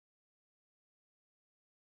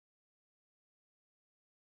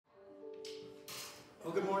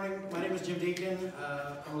Well, good morning. My name is Jim Deacon.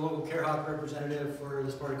 I'm a local CareHawk representative for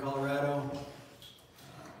this part of Colorado.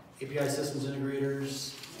 API Systems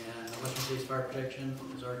Integrators and Western States Fire Protection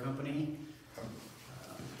is our company.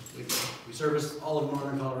 We service all of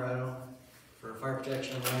northern Colorado for fire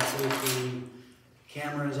protection, land safety,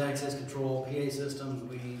 cameras, access control, PA systems.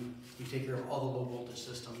 We take care of all the low voltage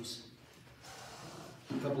systems.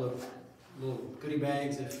 A couple of little goodie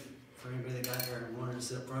bags for anybody that got there and wanted to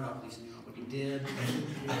sit up front, at least you know what he did.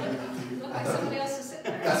 Look like somebody else to sit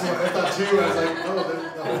there. That's what I thought too. I was like,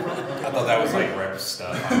 oh, I thought that was like rep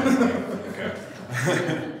stuff, honestly. Okay.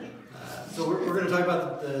 So we're going to talk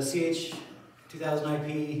about the CH 2000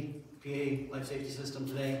 IP PA life safety system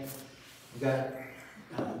today. We've got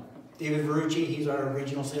David Verrucci, he's our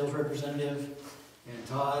regional sales representative, and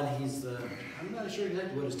Todd, I'm not sure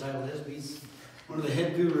exactly what his title is, but he's one of the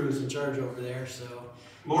head gurus in charge over there. So,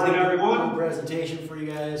 morning, everyone. Presentation for you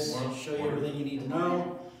guys, show you everything you need to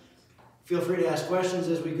know. Feel free to ask questions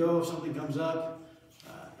as we go if something comes up.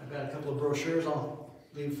 I've got a couple of brochures I'll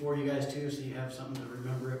leave for you guys too, so you have something to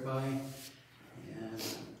remember it by. And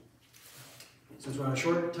since we're on a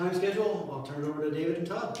short time schedule, I'll turn it over to David and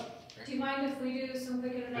Todd. Do you mind if we do some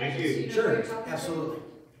quick introductions? Thank you. So know Sure, who you're talking absolutely.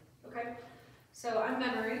 to? Okay. So I'm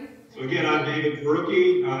Memory. So again, I'm David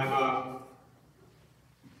Verrucci. I'm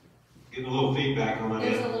getting a little feedback on my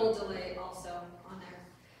There's end. a little delay also on there.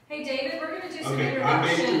 Hey David, we're going to do some Okay, I'm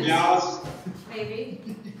based in introductions. Dallas, Maybe.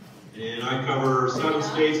 and I cover 7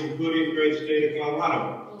 states, including the great state of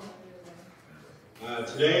Colorado.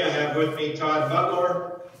 Today I have with me Todd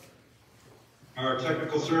Butler, our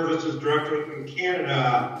Technical Services Director from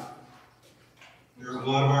Canada. There's a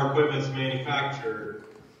lot of our equipment's manufactured.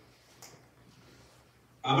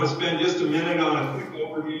 I'm going to spend just a minute on a quick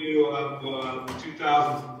overview of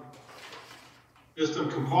 2000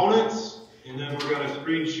 system components, and then we're going to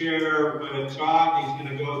screen share with Todd. He's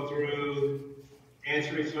going to go through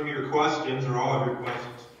answering some of your questions, or all of your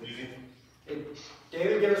questions today. Hey,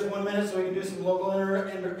 David, give us 1 minute so we can do some local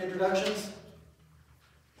introductions.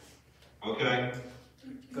 Okay.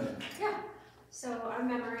 Go ahead. Yeah. So I'm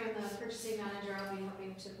Memory. I'm the purchasing manager. I'll be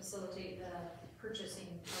helping to facilitate the purchasing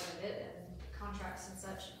part of it and contracts and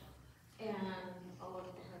such. And I'll look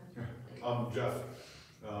at I'm Jeff.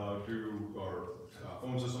 Do our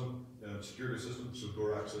phone system and security system, so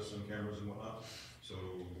door access and cameras and whatnot. So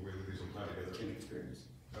we do some time together. Team experience.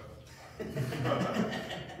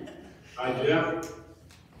 Hi, Jeff.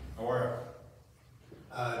 How are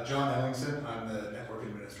you? John Ellingson. I'm the network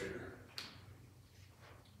administrator.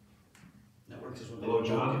 Networks is one. Hello,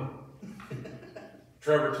 John.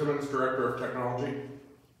 Trevor Timmons, Director of Technology.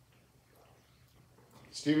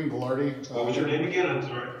 Stephen Gallardi. What was your name again? I'm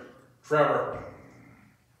sorry. Trevor.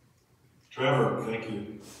 Trevor, thank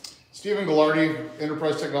you. Stephen Gallardi,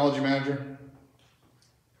 Enterprise Technology Manager.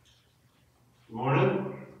 Good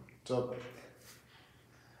morning. What's up?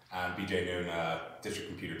 I'm BJ Noon, District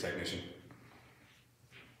Computer Technician.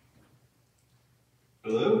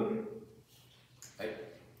 Hello. Hey.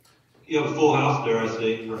 You have a full house there, I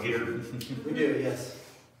see. We're here. We do, yes.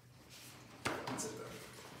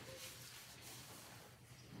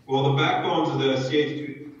 Well, the backbones of the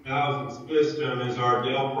CH2000 system is our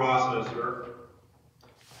Dell processor.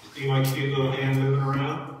 You see my cute little hand moving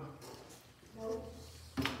around?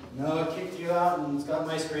 No, it kicked you out and it's got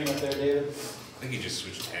my screen up there, David. I think he just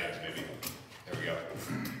switched tabs, maybe. There we go.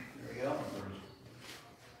 There we go.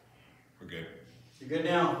 We're good. You're good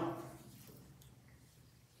now.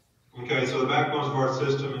 Okay, so the backbones of our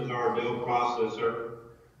system is our Dell processor.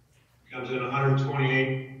 Comes in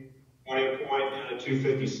 128 audio point and a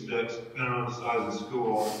 256, depending on the size of the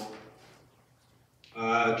school.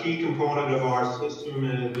 A key component of our system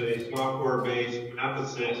is a software-based map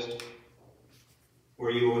assist,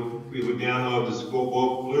 where we would download the school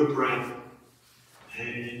book blueprint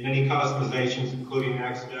and many customizations, including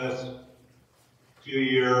access to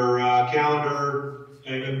your calendar,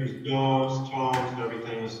 your zones, tones, and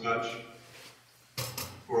everything and such,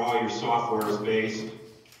 where all your software is based.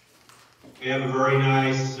 We have a very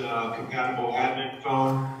nice compatible admin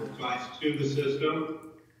phone that ties to the system.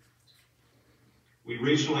 We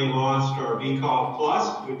recently launched our vCall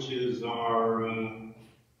Plus, which is our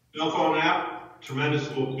cell phone app, tremendous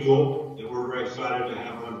little tool that we're very excited to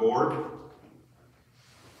have on board.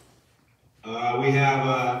 We have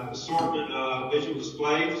an assortment of visual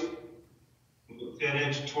displays,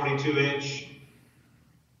 10-inch, 22-inch.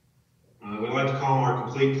 We like to call them our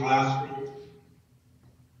complete classroom.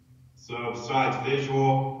 So besides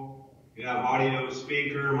visual, we have audio,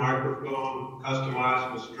 speaker, microphone,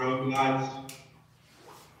 customizable strobe lights.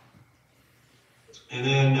 And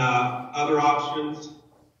then other options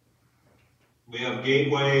We have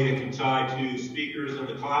gateway that can tie to speakers in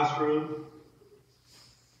the classroom,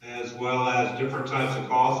 as well as different types of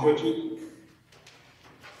call switches.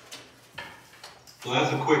 So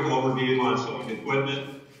that's a quick overview on some of the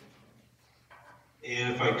equipment.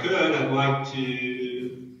 And if I could, I'd like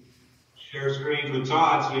to share screens with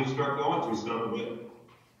Todd so we can start going through some of it.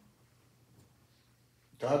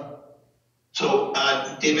 Todd? So,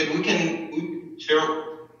 David, we share.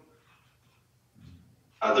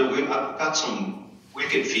 I've got some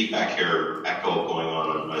wicked feedback here, echo going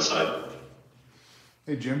on my side.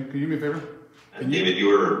 Hey, Jim, can you do me a favor? And David, you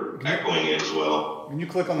were echoing it as well. Can you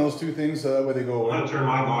click on those two things so that way they go I'm away? going to turn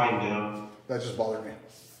my volume down. That just bothered me.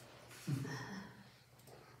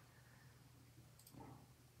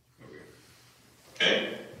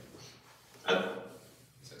 Okay.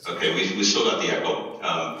 Okay, we still got the echo,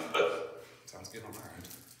 but Sounds good on our end.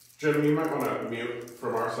 Jim, you might want to mute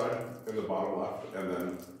from our side in the bottom left, and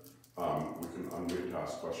then we can unmute to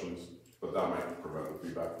ask questions, but that might prevent the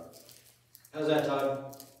feedback. How's that,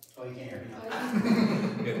 Todd? Oh, you can't hear me now.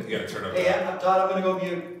 You gotta turn up. Hey, Todd, I'm gonna go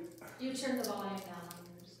mute. You turn the volume down on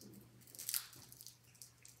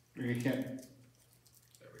yours. You can't.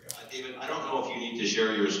 There we go. David, I don't know if you need to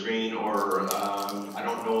share your screen or I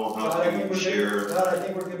don't know how Todd, I think to we're share. good. Todd, I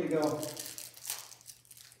think we're good to go.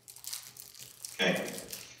 Okay.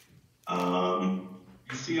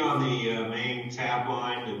 You see on the main tab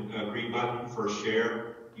line, the green button for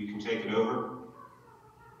share, you can take it over.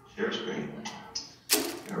 Share screen.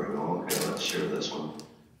 There we go. Okay, let's share this one.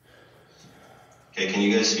 Okay, can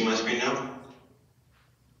you guys see my screen now?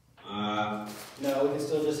 No, we can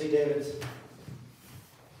still just see David's.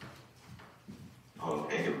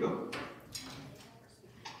 Okay, here we go.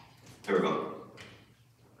 There we go.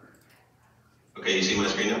 Okay, you see my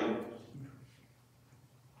screen now?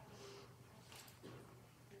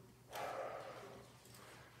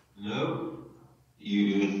 No. You,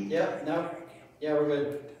 Yep, no. Yeah, we're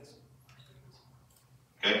good.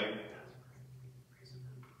 okay.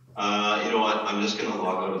 You know what, I'm just gonna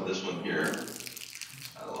log out of this one here.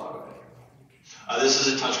 I'll log out. This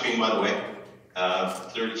is a touchscreen, by the way.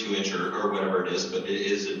 32-inch or whatever it is, but it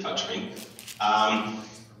is a touchscreen.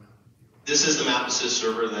 This is the Map Assist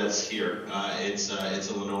server that's here. It's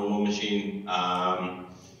a Lenovo machine.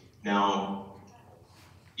 Now,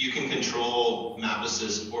 you can control Map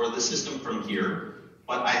Assist or the system from here,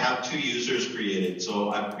 but I have 2 users created, so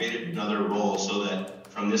I've created another role so that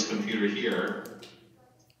from this computer here,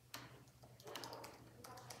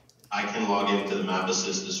 I can log into the Map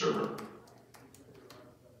Assist server.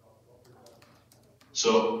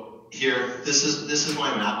 So here, this is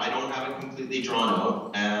my map. I don't have it completely drawn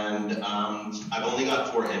out, and I've only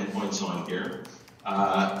got 4 endpoints on here.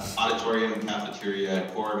 Auditorium, cafeteria,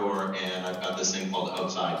 corridor, and I've got this thing called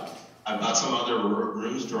outside. I've got some other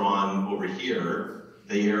rooms drawn over here.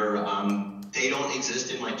 They don't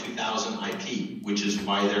exist in my 2000 IP, which is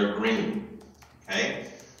why they're green, okay?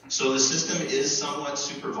 So the system is somewhat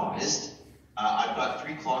supervised. I've got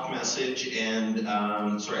 3 clock message and,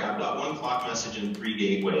 I've got 1 clock message and 3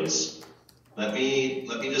 gateways. Let me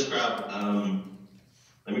just grab,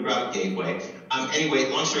 let me grab a gateway. Anyway,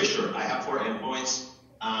 long story short, I have 4 endpoints.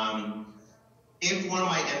 If one of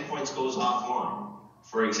my endpoints goes offline,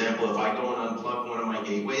 for example, if I go and unplug one of my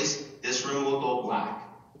gateways, this room will go black.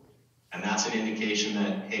 And that's an indication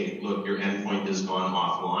that, hey, look, your endpoint has gone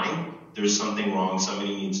offline. There's something wrong.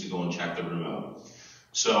 Somebody needs to go and check the room out.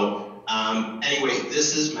 So anyway,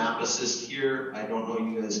 this is Map Assist here. I don't know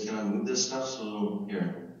you guys can move this stuff, so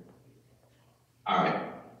here. All right.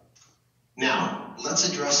 Now,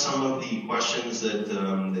 let's address some of the questions that,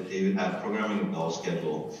 that David had, programming a bell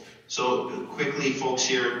schedule. So quickly, folks,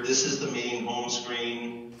 here, this is the main home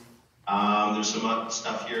screen. There's some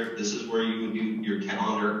stuff here. This is where you would do your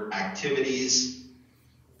calendar activities,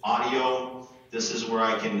 audio. This is where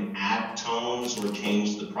I can add tones or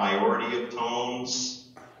change the priority of tones.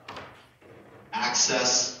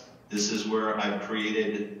 Access, this is where I've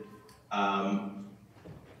created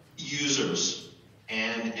users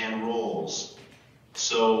and roles.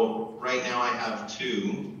 So right now I have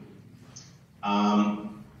 2.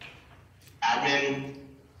 Admin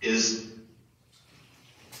is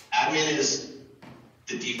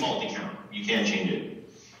the default account. You can't change it.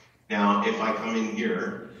 Now, if I come in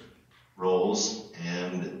here, roles,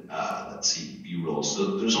 and let's see, view roles.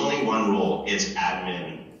 So there's only 1 role, it's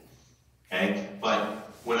admin, okay? But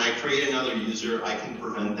when I create another user, I can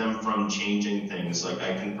prevent them from changing things. Like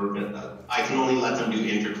I can only let them do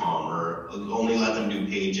intercom, or only let them do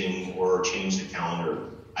paging, or change the calendar.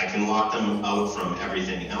 I can lock them out from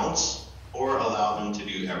everything else, or allow them to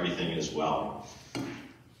do everything as well.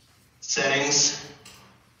 Settings.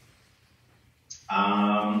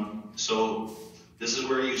 So this is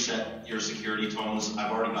where you set your security tones.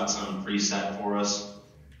 I've already got some preset for us.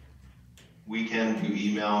 We can do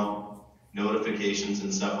email notifications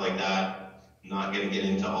and stuff like that. I'm not going to get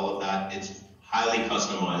into all of that. It's highly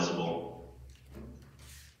customizable.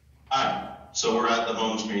 Alright, so we're at the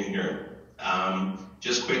home screen here.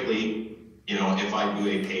 Just quickly, you know, if I do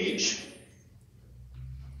a page,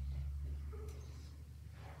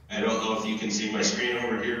 I don't know if you can see my screen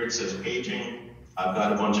over here. It says paging. I've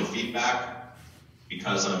got a bunch of feedback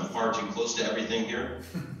because I'm far too close to everything here.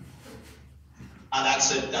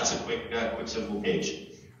 That's it. That's a quick, simple page.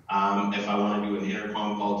 If I want to do an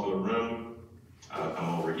intercom call to a room,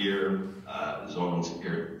 come over here, zones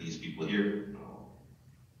here, these people here.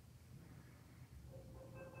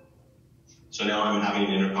 So now I'm having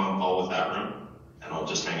an intercom call with that room, and I'll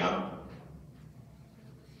just hang up.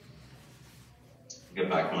 Get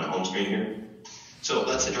back to my home screen here. So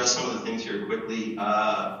let's address some of the things here quickly.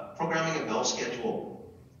 Programming a bell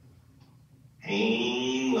schedule.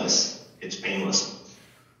 Painless. It's painless.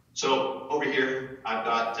 So over here, I've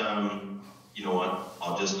got, you know what?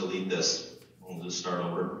 I'll just delete this. We'll just start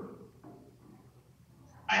over.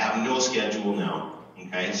 I have no schedule now.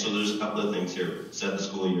 Okay, so there's a couple of things here. Set the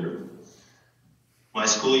school year. My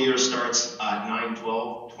school year starts at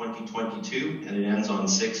 9/12/2022 and it ends on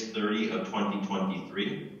 6/30 of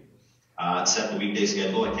 2023. Set the weekday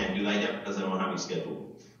schedule. I can't do that yet because I don't have a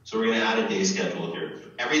schedule. So we're going to add a day schedule here.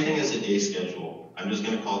 Everything is a day schedule. I'm just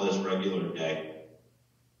going to call this regular day.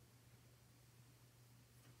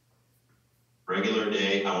 Regular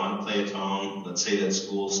day. I want to play a tone. Let's say that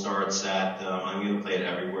school starts at, I'm going to play it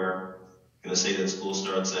everywhere. I'm going to say that school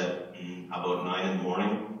starts at, how about 9 in the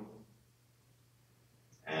morning?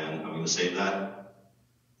 And I'm going to save that.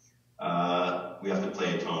 We have to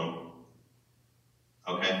play a tone.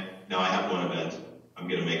 Okay, now I have one event. I'm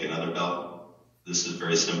going to make another bell. This is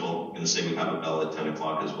very simple. I'm going to say we have a bell at 10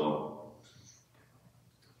 o'clock as well.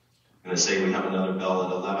 I'm going to say we have another bell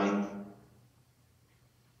at 11,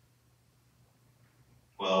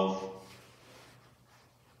 12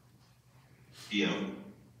 p.m.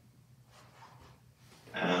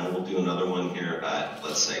 And we'll do another one here at,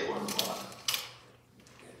 let's say, 1 o'clock.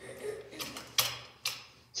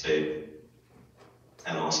 Save,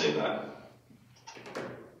 and I'll save that.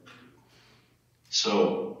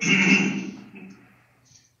 So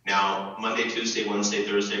now Monday, Tuesday, Wednesday,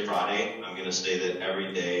 Thursday, Friday, I'm going to say that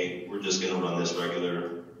every day we're just going to run this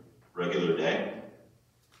regular day.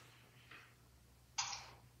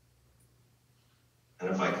 And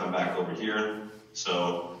if I come back over here,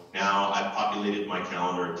 so now I've populated my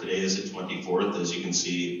calendar. Today is the 24th. As you can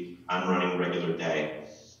see, I'm running regular day.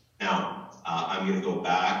 Now, I'm going to go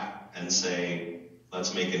back and say,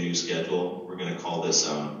 let's make a new schedule. We're going to call this,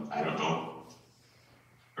 I don't know,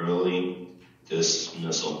 early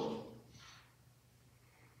dismissal.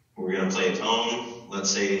 We're going to play a tone. Let's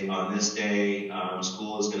say on this day,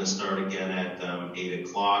 school is going to start again at 8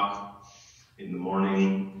 o'clock in the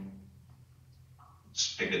morning.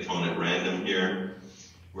 Just pick a tone at random here.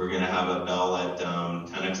 We're going to have a bell at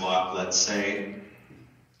 10 o'clock, let's say.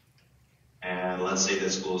 And let's say that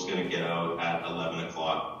school is going to get out at 11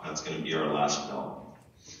 o'clock. That's going to be our last bell.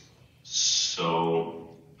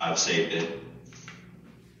 So I've saved it.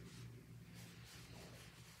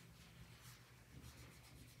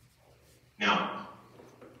 Now,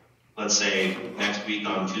 let's say next week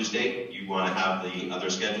on Tuesday, you want to have the other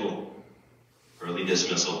schedule. Early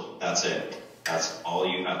dismissal. That's it. That's all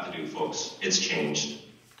you have to do, folks. It's changed.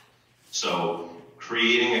 So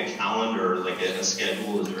creating a calendar, like a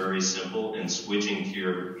schedule, is very simple, and switching to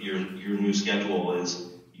your new schedule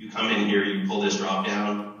is you come in here, you pull this drop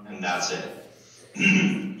down, and that's it.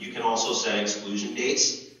 You can also set exclusion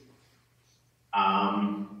dates.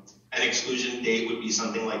 An exclusion date would be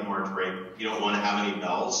something like March break. You don't want to have any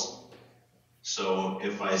bells. So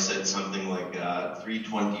if I said something like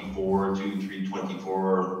 324 to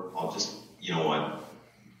 324, I'll just, you know what,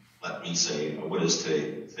 let me say, what is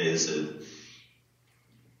today? Today is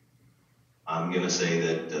I'm going to say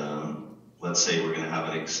that, let's say we're going to have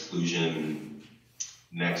an exclusion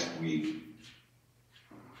next week.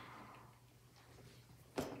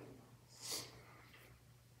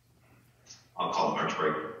 I'll call it March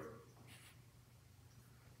break.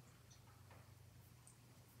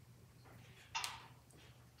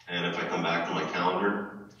 And if I come back to my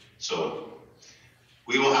calendar, so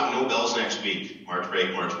we will have no bells next week. March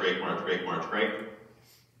break, March break, March break, March break.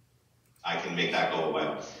 I can make that go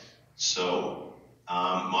away. So,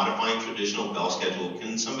 modifying traditional bell schedule.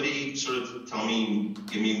 Can somebody sort of tell me,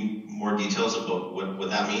 give me more details about what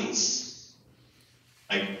that means?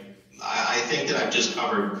 Like, I think that I've just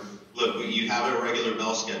covered, look, you have a regular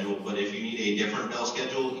bell schedule, but if you need a different bell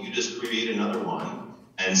schedule, you just create another one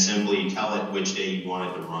and simply tell it which day you want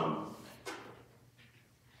it to run.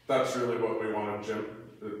 That's really what we wanted, Jim.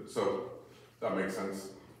 So that makes sense.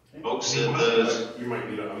 Folks, You might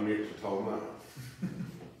need to unmute to tell them that.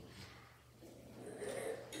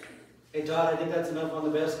 Hey Todd, I think that's enough on the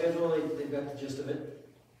bell schedule. They've got the gist of it.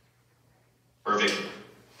 Perfect.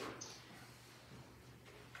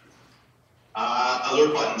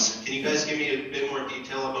 Alert buttons. Can you guys give me a bit more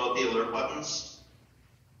detail about the alert buttons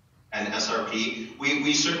and SRP?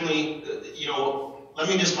 We certainly, you know, let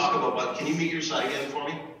me just talk about what. Can you mute your side again for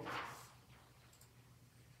me?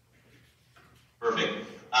 Perfect.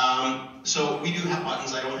 So we do have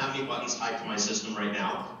buttons. I don't have any buttons tied to my system right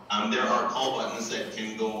now. There are call buttons that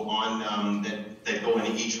can go on that go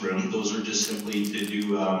into each room. Those are just simply to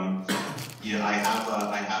do. Yeah, I have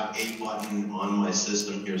a button on my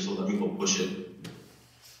system here, so let me go push it.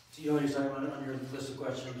 So you know what you're talking about on your list of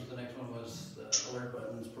questions? The next one was the alert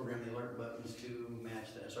buttons. Program the alert buttons to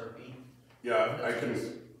match the SRP. Yeah, I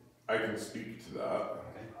can speak to that.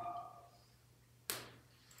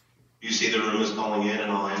 You see the room is calling in,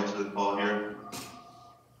 and I'll answer the call here.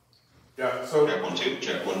 Yeah. So check 1 2.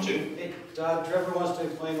 Check 1 2. Hey Todd, Trevor wants to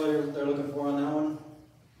explain what they're looking for on that one.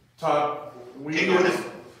 Todd, we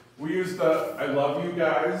use the I love you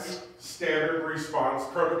guys standard response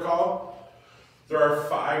protocol. There are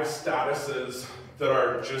 5 statuses that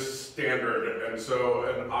are just standard, and so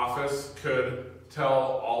an office could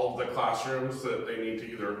tell all of the classrooms that they need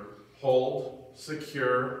to either hold,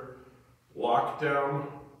 secure, lock down,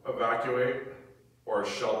 evacuate, or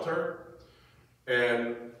shelter.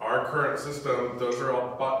 And our current system, those are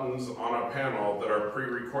all buttons on a panel that are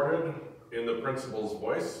pre-recorded in the principal's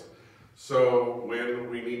voice. So when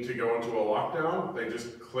we need to go into a lockdown, they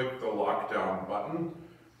just click the lockdown button,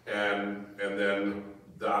 and then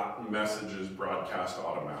that message is broadcast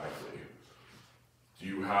automatically. Do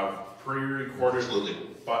you have pre-recorded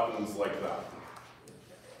buttons like that?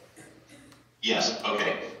 Yes.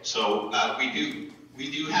 Okay. So we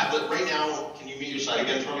do have it right now. Can you mute your side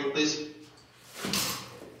again for me, please?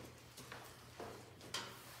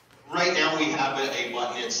 Right now we have a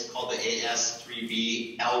button. It's called the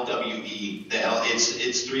AS3B LWE.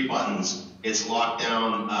 It's 3 buttons. It's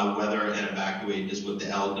lockdown, weather, and evacuate is what the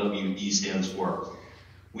LWE stands for.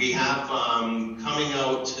 We have coming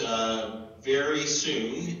out very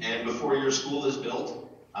soon, and before your school is built,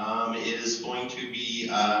 is going to be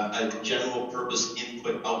a general purpose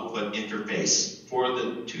input-output interface for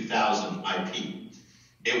the 2000 IP.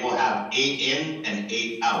 It will have 8 in and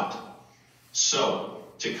 8 out. So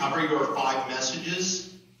to cover your 5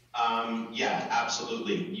 messages, yeah,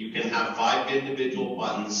 absolutely. You can have 5 individual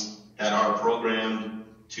buttons that are programmed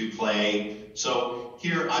to play. So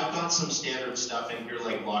here, I've got some standard stuff in here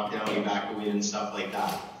like lockdown, evacuate, and stuff like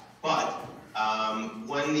that. But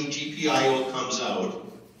when the GPIO comes out,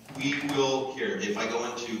 we will, here, if I go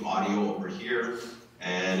into audio over here,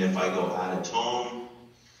 and if I go add a tone,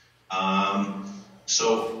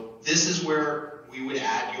 so this is where we would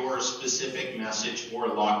add your specific message for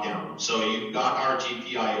lockdown. So you've got our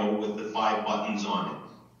GPIO with the 5 buttons on it.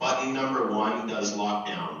 Button number 1 does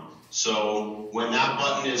lockdown. So when that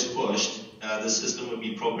button is pushed, the system would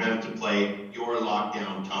be programmed to play your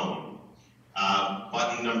lockdown tone.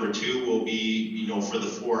 Button number 2 will be, you know, for the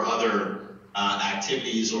 4 other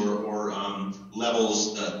activities or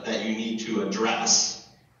levels that you need to address.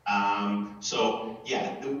 So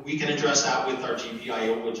yeah, we can address that with our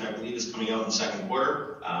GPIO, which I believe is coming out in the 2nd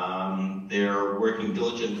quarter. They're working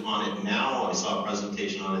diligent on it now. I saw a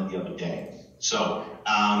presentation on it the other day. So,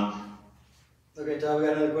 okay, Todd, we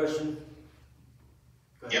got another question?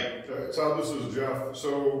 Yep. Okay, Todd, this is Jeff.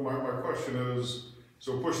 So my question is,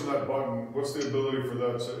 so pushing that button, what's the ability for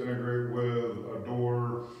that to integrate with a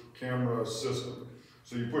door camera system?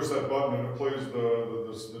 So you push that button and it plays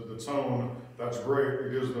the tone. That's great.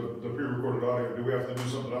 It gives the pre-recorded audio. Do we have to do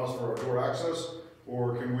something else for our door access,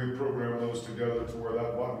 or can we program those together to where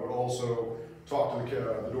that button would also talk to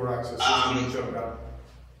the door access system and shut it down?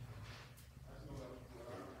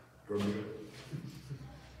 Go ahead.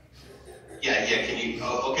 Yeah, can you,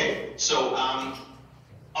 okay. So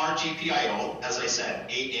our GPIO, as I said,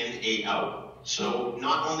 8 in, 8 out. So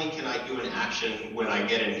not only can I do an action when I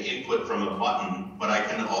get an input from a button, but I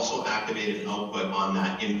can also activate an output on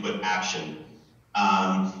that input action.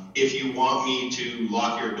 If you want me to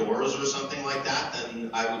lock your doors or something like that,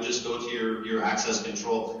 then I would just go to your access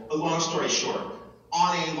control. A long story short,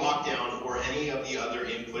 on a lockdown or any of the other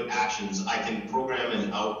input actions, I can program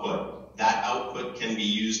an output. That output can be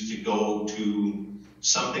used to go to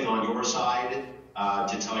something on your side,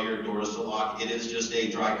 to tell your doors to lock. It is just a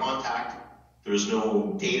dry contact. There's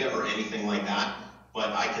no data or anything like that,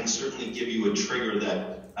 but I can certainly give you a trigger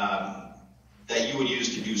that that you would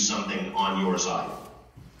use to do something on your side.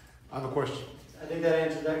 I have a question. I think that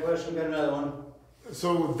answers that question. Got another one.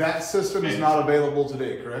 So that system is not available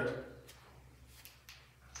today, correct?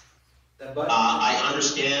 That button? I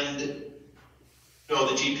understand. No,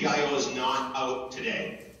 the GPIO is not out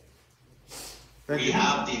today. Thank We you.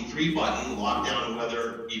 have the 3-button lockdown,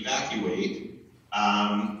 weather, evacuate,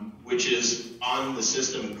 which is on the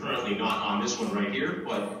system currently, not on this one right here,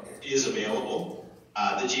 but is available.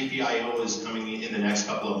 The GPIO is coming in the next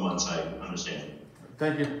couple of months, I understand.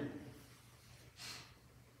 Thank you.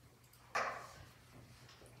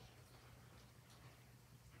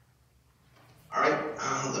 All right,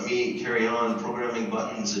 let me carry on. Programming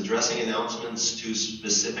buttons, addressing announcements to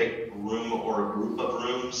specific room or group of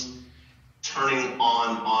rooms, turning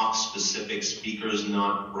on off specific speakers,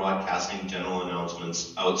 not broadcasting general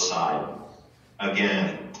announcements outside.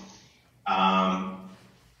 Again,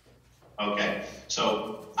 okay,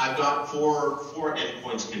 so I've got four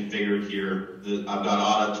endpoints configured here. I've got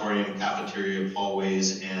auditorium, cafeteria,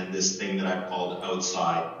 hallways, and this thing that I've called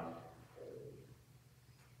outside.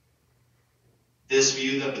 This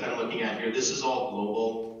view that I'm looking at here, this is all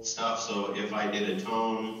global stuff, so if I did a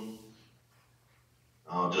tone,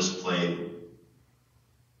 I'll just play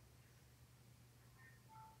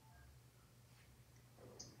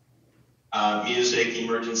music,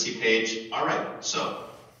 emergency page. All right, so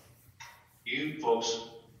you folks,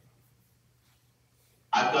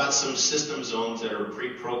 I've got some system zones that are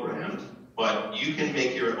pre-programmed, but you can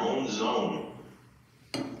make your own zone.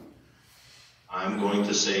 I'm going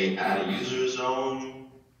to say add a user zone,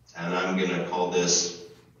 and I'm going to call this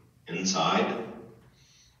inside,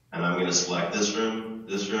 and I'm going to select this room,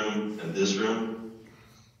 and this room.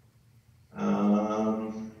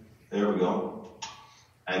 There we go.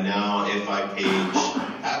 And now if I page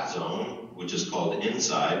that zone, which is called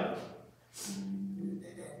inside,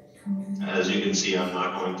 as you can see, I'm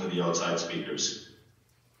not going to the outside speakers.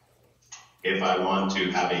 If I want to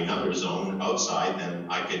have another zone outside, then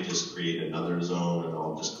I could just create another zone and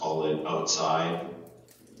I'll just call it outside.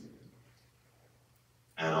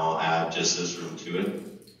 And I'll add just this room to it.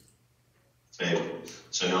 Save.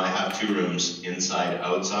 So now I have 2 rooms, inside,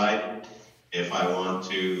 outside. If I want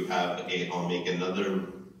to have I'll make another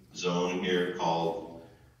zone here called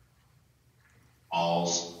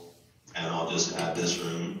alls, and I'll just add this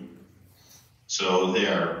room. So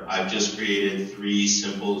there, I've just created 3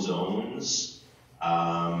 simple zones,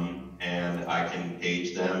 and I can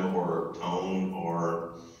page them or tone,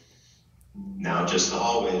 or now just the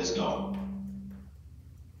hallways go.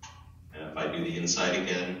 And if I do the inside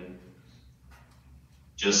again,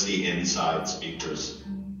 just the inside speakers.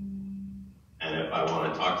 And if I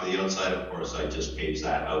want to talk to the outside, of course, I just page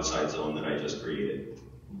that outside zone that I just created.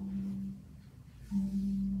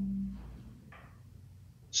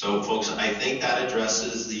 So folks, I think that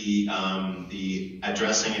addresses the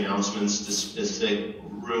addressing announcements to specific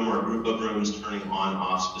room or group of rooms, turning on,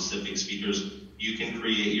 off specific speakers. You can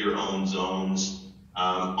create your own zones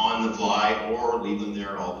on the fly or leave them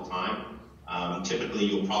there all the time. Typically,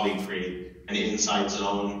 you'll probably create an inside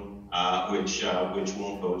zone, which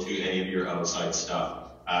won't go to any of your outside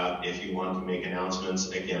stuff. If you want to make announcements,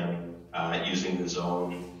 again, using the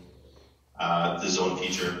zone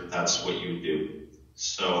feature, that's what you would do.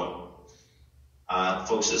 So,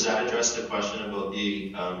 folks, does that address the question about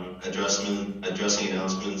the addressing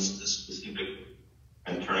announcements to specific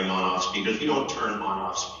and turning on off speakers? We don't turn on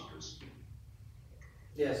off speakers.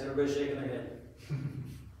 Yes, everybody's shaking their head.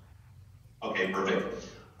 Okay, perfect.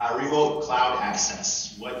 Remote cloud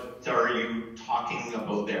access. What are you talking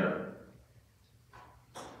about there?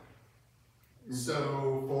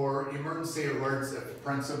 So for emergency alerts, if the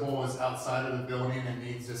principal is outside of the building and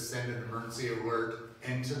needs to send an emergency alert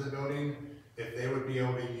into the building, if they would be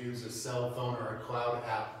able to use a cell phone or a cloud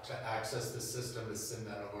app to access the system to send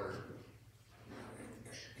that alert.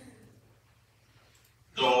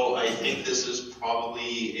 So I think this is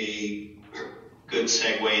probably a good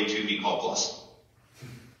segue to vCall Plus.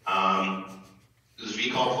 This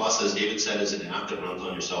vCall Plus, as David said, is an app that runs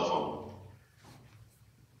on your cell phone.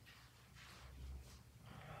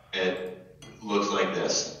 It looks like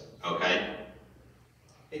this, okay?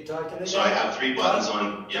 Hey Todd, can they So I have 3 buttons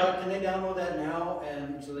on, Todd, can they download that now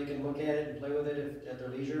and so they can look at it and play with it at their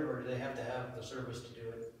leisure, or do they have to have the service to do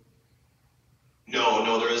it?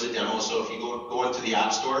 No, there is a demo. So if you go into the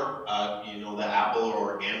App Store, you know, the Apple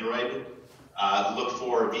or Android, look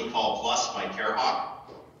for vCall Plus by CareHawk.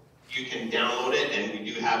 You can download it, and we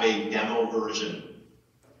do have a demo version.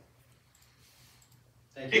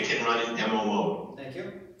 Thank you. It can run in demo mode. Thank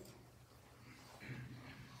you.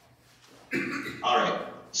 All right,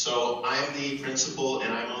 so I'm the principal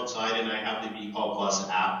and I'm outside and I have the vCall Plus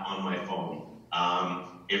app on my phone.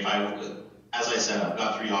 As I said, I've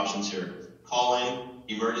got 3 options here. Call in,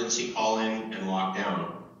 emergency call in, and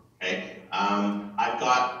lockdown, okay? I've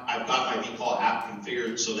got my vCall app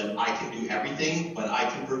configured so that I can do everything, but I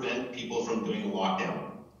can prevent people from doing a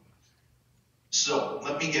lockdown. So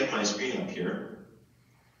let me get my screen up here.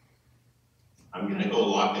 I'm gonna go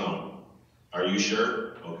lockdown. Are you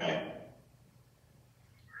sure? Okay.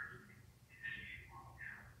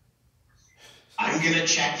 I'm gonna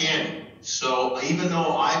check in. So even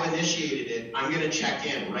though I've initiated it, I'm gonna check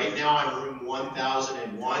in. Right now I'm room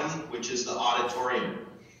 1001, which is the auditorium.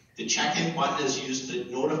 The check-in button is used to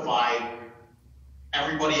notify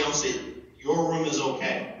everybody else that your room is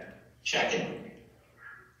okay. Check in.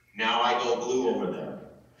 Now I go blue over there.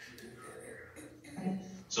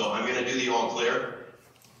 So I'm gonna do the all clear.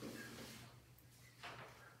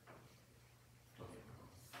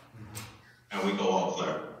 And we go all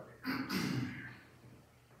clear.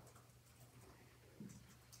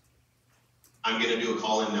 I'm going to do a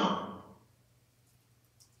call in now.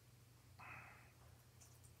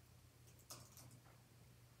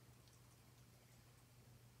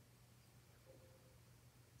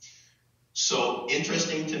 So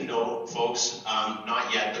interesting to note, folks,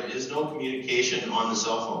 not yet, there is no communication on the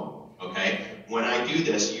cell phone, okay? When I do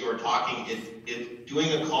this, you are talking,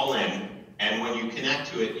 doing a call in, and when you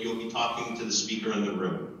connect to it, you'll be talking to the speaker in the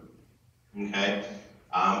room, okay?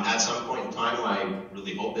 At some point in time, I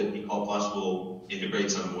really hope that vCall Plus will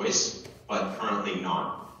integrate some voice, but currently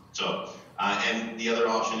not. So, and the other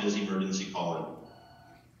option is emergency call-in.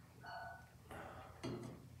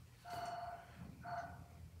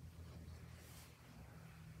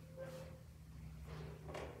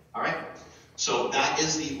 All right, so that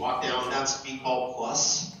is the lockdown, that's vCall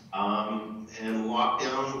Plus. And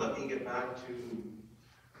lockdown, let me get back to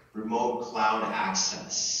remote cloud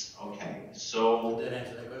access. Okay, so. Did that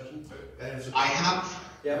answer that question? I have.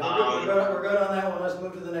 Yeah, we're good on that one. Let's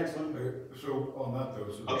move to the next one. So on that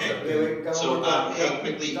though, so Okay. So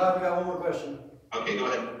quickly. Todd, we got one more question. Okay, go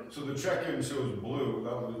ahead. So the check-in shows blue.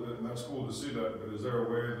 And that's cool to see that. But is there a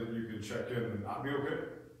way that you can check in and not be okay?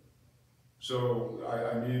 So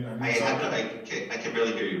I can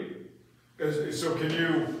barely hear you. So can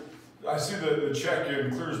you? I see that the check-in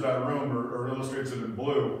clears that room or illustrates it in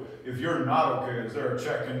blue. If you're not okay, is there a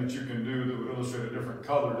check-in that you can do that would illustrate a different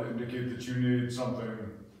color to indicate that you need something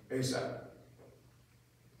ASAP?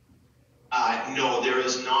 No, there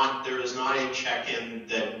is not a check-in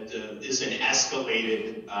that is an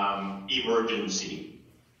escalated emergency.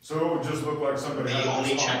 So it would just look like somebody. The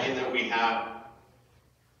only check-in that we have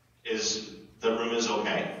is the room is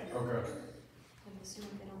okay. Okay.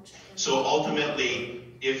 So ultimately,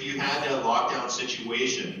 if you had a lockdown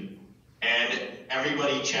situation and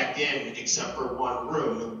everybody checked in except for one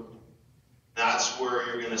room, that's where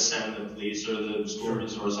you're going to send the police or the school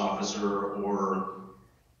resource officer or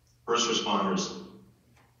first responders.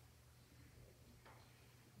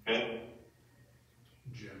 Okay?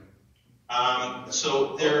 Jim.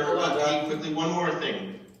 So there, quickly, one more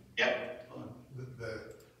thing. Yep.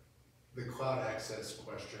 The cloud access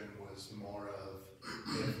question was more of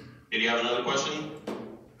if. Did you have another question?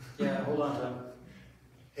 Yeah, hold on, Tom.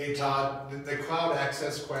 Hey Todd, the cloud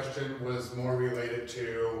access question was more related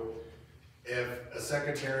to if a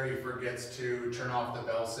secretary forgets to turn off the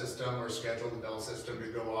bell system or schedule the bell system to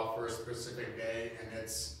go off for a specific day and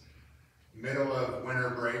it's middle of winter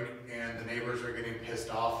break and the neighbors are getting pissed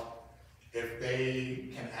off, if they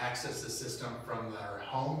can access the system from their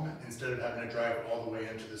home instead of having to drive all the way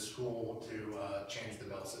into the school to change the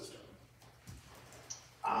bell system.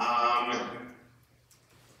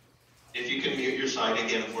 If you can mute your side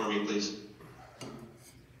again for me, please.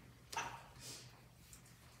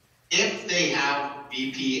 If they have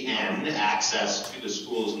VPN access to the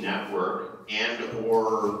school's network and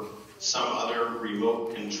or some other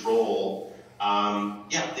remote control,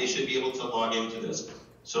 yeah, they should be able to log into this.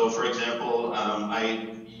 So for example,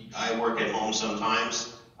 I work at home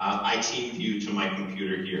sometimes. I team view to my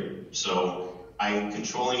computer here. So I'm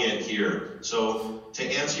controlling it here. So to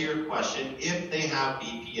answer your question, if they have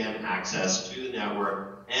VPN access to the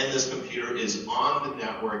network and this computer is on the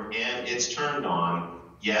network and it's turned on,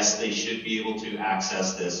 yes, they should be able to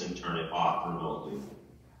access this and turn it off remotely.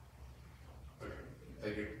 Okay,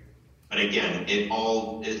 thank you. But again, it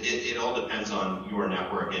all depends on your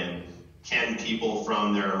network and can people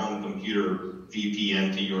from their home computer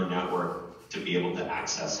VPN to your network to be able to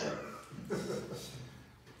access it.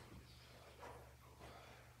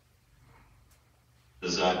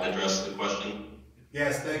 Does that address the question?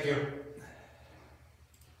 Yes, thank you.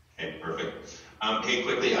 Okay, perfect. Hey,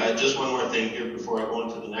 quickly, just one more thing here before I go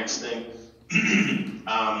into the next thing.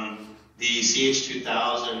 The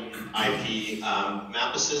CH2000 IP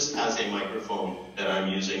Map Assist has a microphone that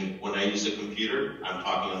I'm using. When I use a computer, I'm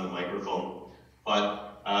talking on the microphone.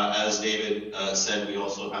 But as David said, we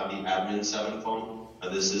also have the Admin 7 phone.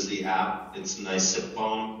 This is the app. It's a nice SIP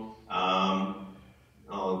phone.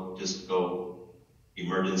 I'll just go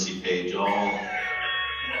emergency page all.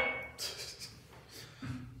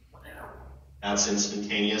 That's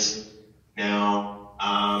instantaneous. Now,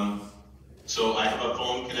 so I have a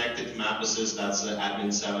phone connected to Map Assist, that's the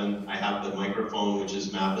Admin 7. I have the microphone, which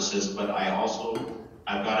is Map Assist, but I've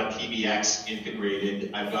got a PBX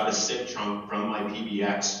integrated. I've got a SIP trunk from my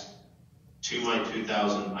PBX to my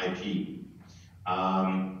 2000 IP.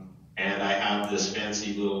 And I have this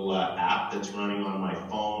fancy little app that's running on my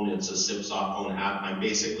phone. It's a SIP soft phone app. I'm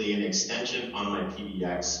basically an extension on my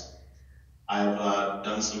PBX. I've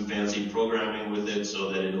done some fancy programming with it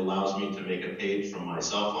so that it allows me to make a page from my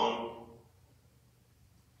cell phone.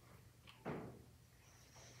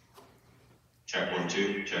 Check 1,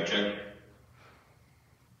 2, check, check.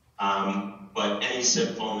 But any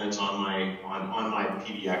SIP phone that's on my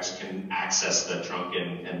PBX can access the trunk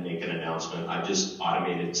and make an announcement. I've just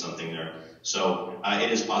automated something there. So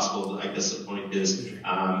it is possible, I guess the point is,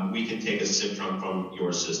 we can take a SIP trunk from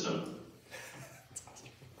your system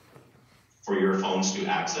for your phones to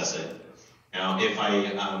access it. Now, if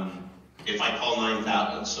I call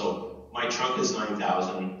 9000, so my trunk is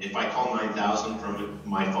 9000. If I call 9000 from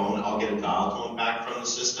my phone, I'll get a dial tone back from the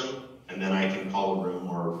system, and then I can call a room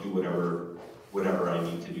or do whatever I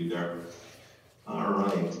need to do there. All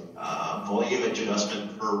right, volume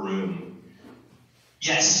adjustment per room.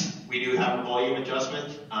 Yes, we do have a volume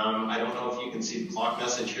adjustment. I don't know if you can see the clock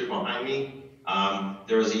message here behind me.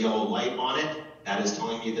 There is a yellow light on it. That is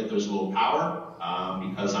telling me that there's low power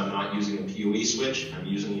because I'm not using a PoE switch. I'm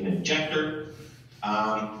using an injector.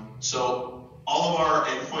 So all of our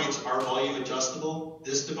endpoints are volume adjustable.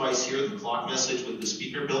 This device here, the clock message with the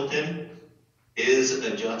speaker built in, is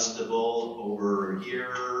adjustable over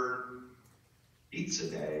here. Beats a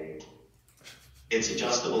day. It's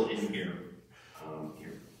adjustable in here.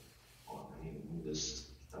 Here. Oh, I need to move this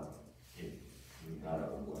stuff. Here. Got it.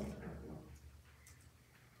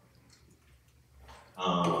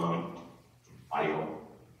 Audio.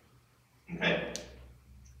 Okay.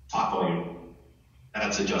 Talk volume.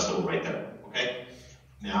 That's adjustable right there. Okay.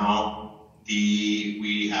 Now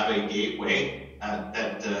we have a gateway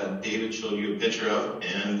that David showed you a picture of,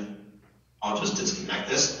 and I'll just disconnect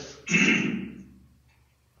this,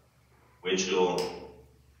 which will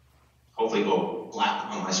hopefully go black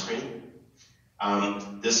on my screen.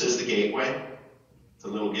 This is the gateway, the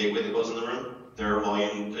little gateway that goes in the room. There are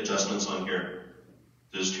volume adjustments on here.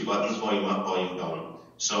 There's 2 buttons, volume up, volume down.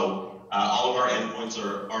 So all of our endpoints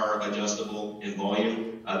are adjustable in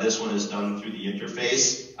volume. This one is done through the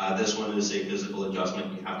interface. This one is a physical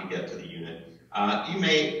adjustment you have to get to the unit. You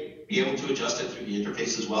may be able to adjust it through the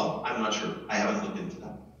interface as well. I'm not sure. I haven't looked into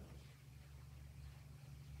that.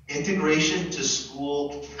 Integration to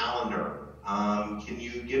school calendar. Can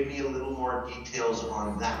you give me a little more details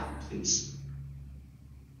on that, please?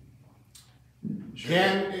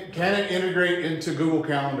 Can it integrate into Google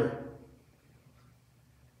Calendar?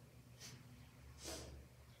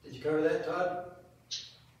 Did you cover that, Todd?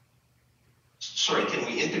 Sorry, can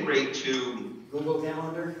we integrate to Google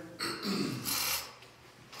Calendar?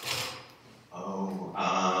 Oh,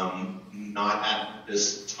 not at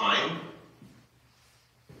this time.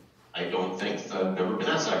 I don't think. I've never been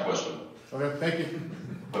asked that question. Okay, thank you.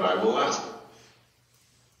 But I will ask.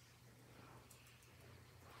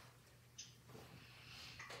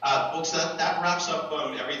 Folks, that wraps up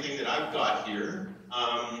everything that I've got here.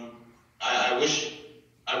 I wish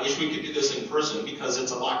we could do this in person because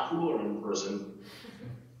it's a lot cooler in person.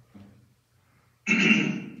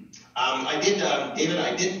 David,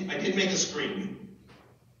 I did make a screen.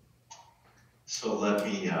 So let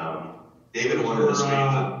me, David wanted a screen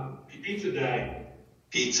for Pizza Day.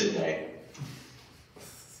 Pizza Day.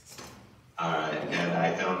 And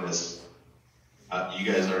I found this,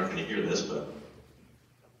 you guys aren't going to hear this, but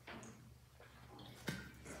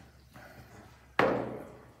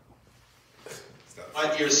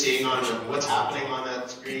what you're seeing on what's happening on that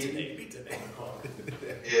screen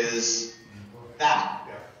is that.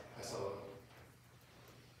 Yeah, I saw it.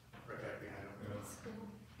 Right back behind him.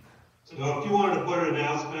 So if you wanted to put an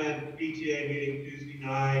announcement, PTA meeting Tuesday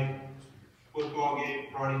night, football game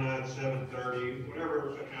Friday night 7:30,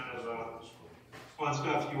 whatever kind of fun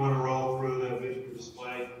stuff you want to roll through the visual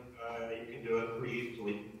display, you can do it pretty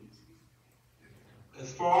easily.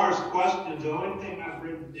 As far as questions, the only thing I've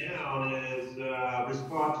written down is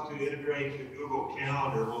response to integrate to Google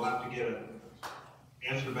Calendar. We'll have to get an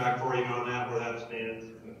answer back for you on that, where that stands.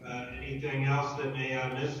 Anything else that may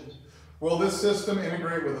I missed? Will this system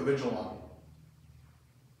integrate with the Vigilon?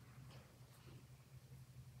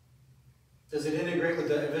 Does it integrate with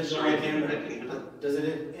the Vigilon camera? Does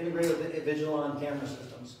it integrate with the Vigilon camera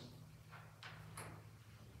systems?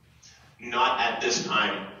 Not at this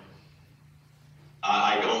time.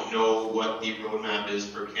 I don't know what the roadmap is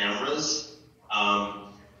for cameras.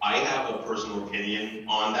 I have a personal opinion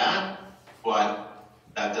on that, but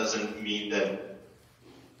that doesn't mean that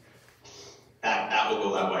will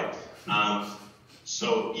go that way.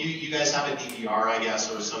 So you guys have a DVR, I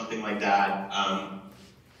guess, or something like that.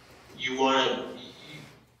 You want to,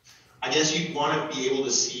 I guess you'd want to be able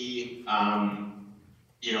to see,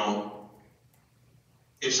 you know,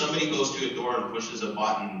 if somebody goes to a door and pushes a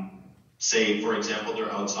button, say, for example,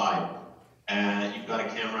 they're outside, and you've got a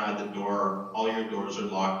camera at the door, all your doors are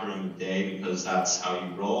locked during the day because that's how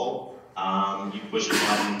you roll. You push a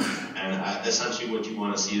button, and essentially what you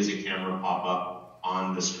want to see is a camera pop up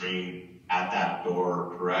on the screen at that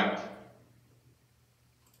door, correct?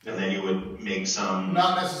 And then you would make some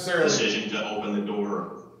Not necessarily. decision to open the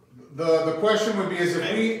door. The question would be is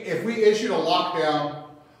if we issued a lockdown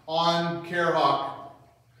on CareHawk,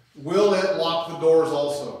 will it lock the doors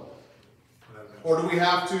also? Or do we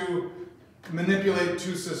have to manipulate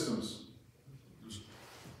two systems?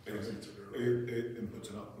 Again,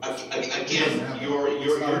 your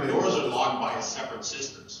doors are locked by a separate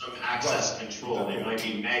system, some access control. They might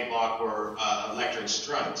be mag lock or electric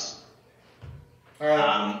strikes. You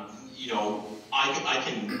know, I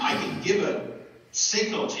can give a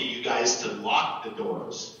signal to you guys to lock the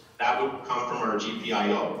doors. That would come from our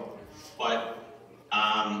GPIO. But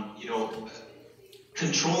you know,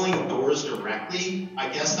 controlling doors directly, I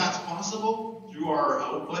guess that's possible through our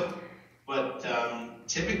output. But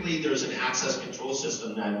typically, there's an access control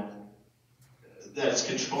system that is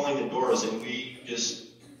controlling the doors, and we just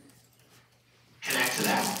connect to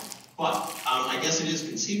that. But I guess it is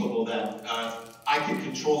conceivable that I could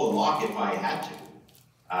control a lock if I had to.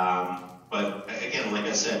 But again, like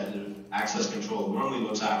I said, access control normally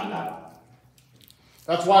looks after that.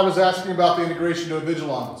 That's why I was asking about the integration to a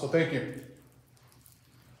Vigilon, so thank you.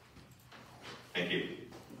 Thank you.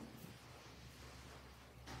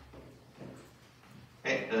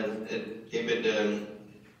 Hey, David,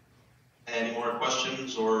 any more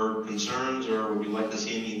questions or concerns, or would you like to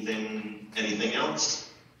see anything else?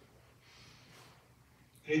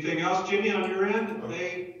 Anything else, Jimmy, on your end?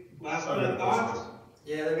 Last minute thoughts?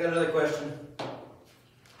 Yeah, they've got another question.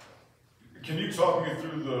 Can you talk me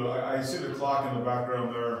through I see the clock in the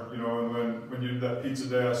background there, you know, and when you did that pizza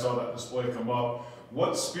day, I saw that display come up.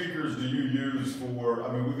 What speakers do you use for,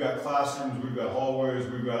 I mean, we've got classrooms, we've got hallways,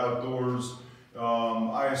 we've got outdoors.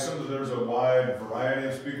 I assume that there's a wide variety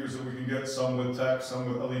of speakers that we can get, some with text, some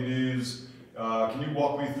with LEDs. Can you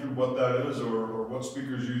walk me through what that is or what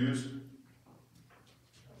speakers you use?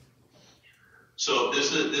 So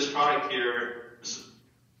this product here,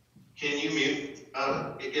 can you mute?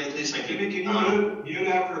 Again, please, thank you. Can you mute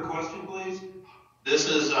after a question, please? This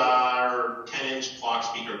is our 10-inch clock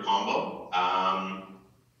speaker combo.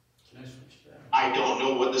 I don't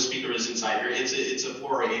know what the speaker is inside here. It's a 4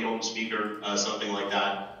 or 8 ohm speaker, something like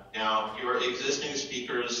that. Now, your existing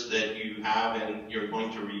speakers that you have and you're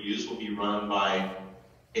going to reuse will be run by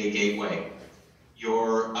a gateway.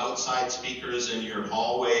 Your outside speakers in your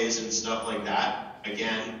hallways and stuff like that,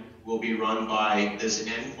 again, will be run by this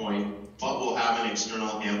endpoint, but will have an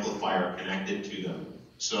external amplifier connected to them.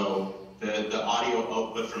 So the audio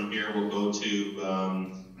output from here will go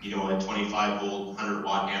to you know, a 25 volt, 100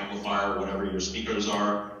 watt amplifier, whatever your speakers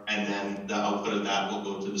are, and then the output of that will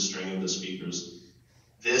go to the string of the speakers.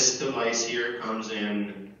 This device here comes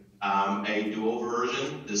in a dual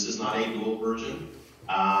version. This is not a dual version.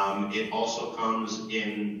 It also comes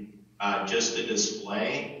in just a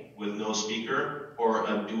display with no speaker, or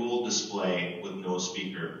a dual display with no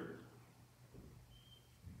speaker.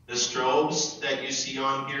 The strobes that you see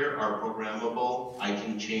on here are programmable. I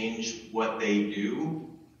can change what they do.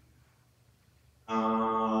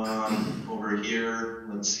 Over here,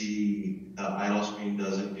 let's see, the idle screen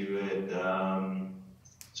doesn't do it.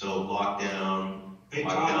 So lockdown. Hey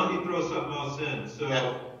Tom, let me throw something else in. So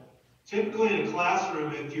yeah. Typically in a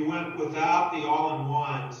classroom, if you went without the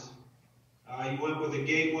all-in-ones, you went with a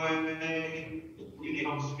gateway, you need a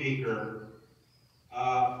home speaker.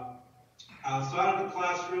 Outside of the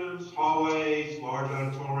classrooms, hallways, large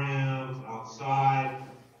auditoriums, outside,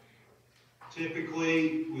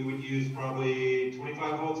 typically we would use probably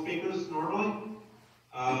 25 volt speakers normally.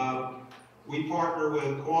 We partner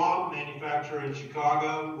with Quam, manufacturer in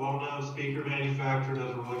Chicago, well-known speaker manufacturer,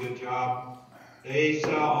 does a really good job. They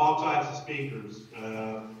sell all types of speakers,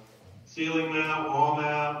 ceiling mount, wall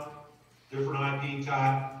mount, different IP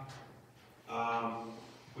type.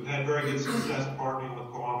 We've had very good success partnering with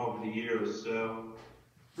Quam over the years, so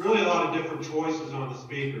really a lot of different choices on the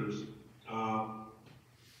speakers.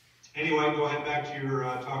 Anyway, go ahead back to your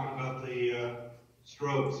talking about the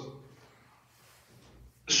strobes.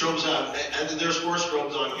 The strobes, and there's 4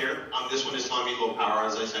 strobes on here. This one is telling me low power,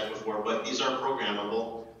 as I said before, but these are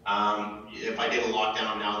programmable. If I did a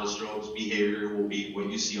lockdown now, the strobes behavior will be what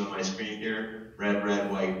you see on my screen here: red, red,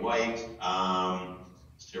 white, white.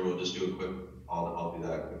 So we'll just do a quick. I'll do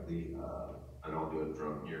that quickly, and I'll do it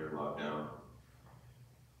from here lockdown.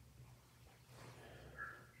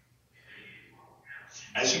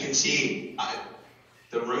 As you can see,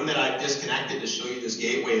 the room that I've disconnected to show you this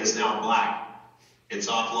gateway is now black. It's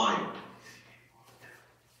offline.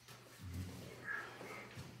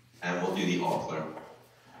 And we'll do the all clear.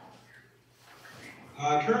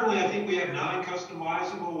 Currently, I think we have 9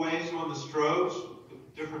 customizable ways on the strobes,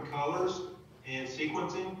 with different colors and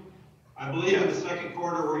sequencing. I believe in the second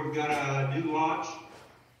quarter we've got a new launch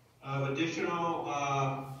of additional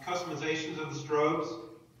customizations of the strobes.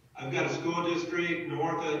 I've got a school district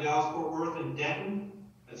north of Dallas-Fort Worth in Denton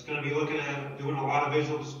that's going to be looking at doing a lot of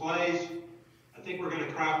visual displays. I think we're going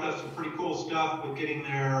to craft up some pretty cool stuff with getting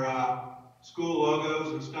their school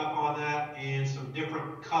logos and stuff on that, and some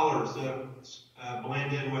different colors that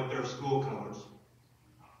blend in with their school colors.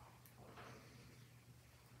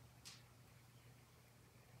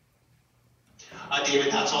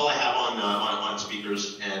 David, that's all I have on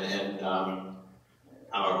speakers and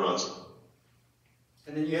how it runs.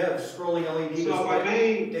 And then you have scrolling LED displays. So if I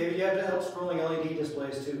may, David, you have to help scrolling LED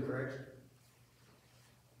displays too, correct?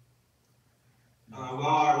 Well,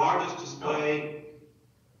 our largest display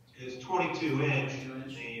is 22-inch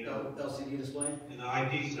LCD display in the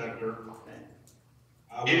IP sector.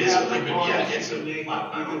 It is a liquid, yeah, it's a you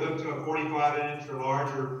can hook to a 45-inch or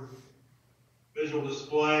larger visual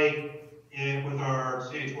display with our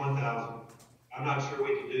CH1000. I'm not sure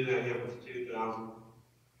we can do that yet with the 2000.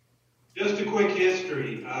 Just a quick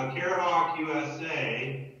history. CareHawk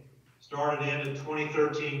USA started in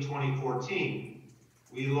 2013-2014.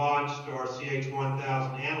 We launched our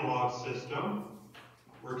CH1000 analog system.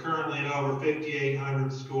 We're currently in over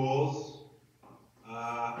 5,800 schools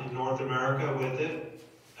in North America with it.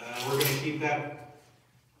 We're going to keep that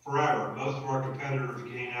forever. Most of our competitors are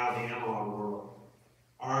getting out of the analog world.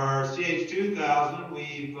 Our CH2000,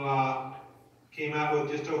 we've came out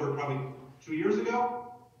with just over probably 2 years ago.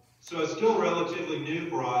 So it's still relatively new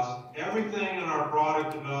for us. Everything on our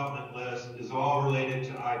product development list is all related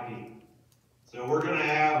to IP. So we're going to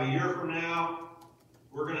have, a year from now,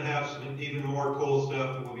 we're going to have some even more cool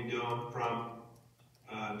stuff that we'll be doing from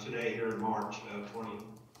today here in March of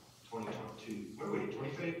 2022. What wait,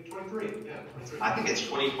 23? Yeah, 23. I think it's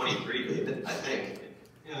 2023, David, I think.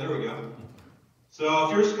 Yeah, there we go. So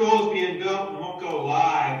if your school is being built and won't go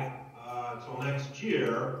live until next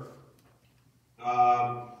year,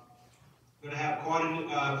 going to have quite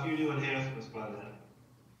a few new enhancements by then.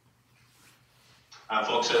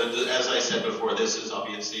 Folks, as I said before, this is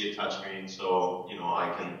obviously a touchscreen, so, you know, I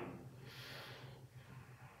can...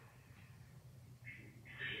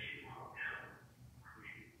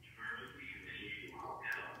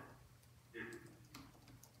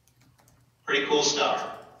 Pretty cool stuff.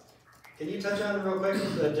 Can you touch on it real quick,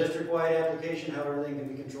 the district-wide application, how everything can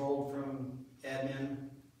be controlled from admin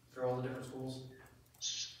for all the different schools?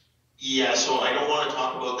 Yeah, so I don't want to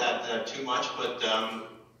talk about that too much, but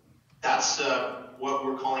that's what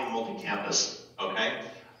we're calling multi-campus, okay?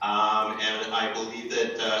 And I believe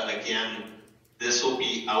that, again, this will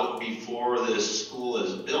be out before this school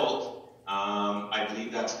is built. I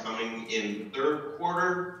believe that's coming in third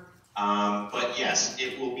quarter. But yes,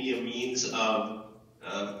 it will be a means of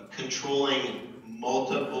controlling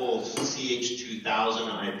multiple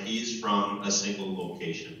CH2000 IPs from a single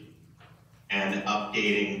location and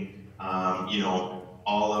updating, you know,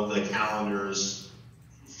 all of the calendars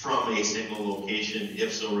from a single location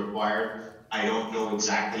if so required. I don't know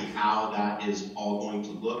exactly how that is all going to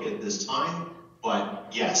look at this time, but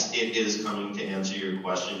yes, it is coming. To answer your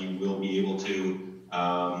question, you will be able to,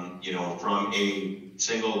 you know, from a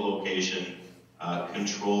single location,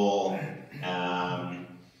 control,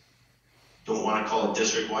 don't want to call it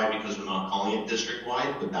district-wide because we're not calling it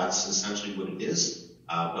district-wide, but that's essentially what it is,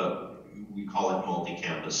 but we call it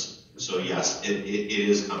multi-campus. So yes, it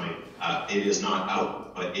is coming. It is not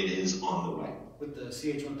out, but it is on the way. with the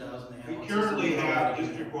CH1000? We currently have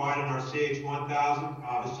district-wide in our CH1000,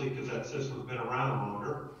 obviously, because that system's been around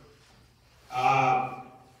longer.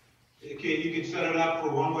 You can set it up for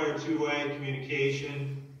one-way or two-way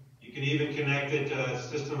communication. You can even connect it to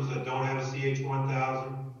systems that don't have a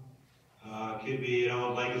CH1000. Could be an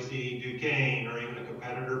old legacy Duquesne or even a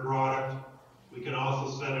competitor product. We can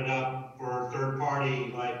also set it up for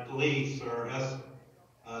third-party like police or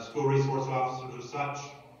school resource officers or such.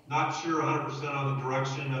 Not sure 100% on the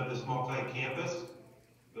direction of this multi-campus,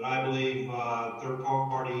 but I believe third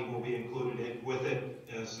party will be included with it,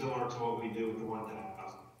 similar to what we do with the 1000.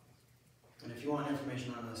 And if you want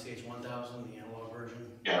information on the CH1000, the analog version.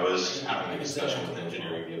 Yeah, I was having a discussion with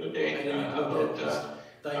engineering the other day about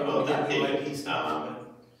that David. The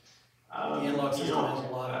analog system has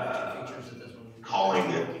a lot of extra features that this one.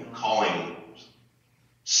 Calling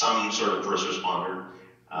some sort of first responder.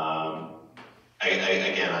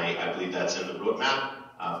 I believe that's in the roadmap,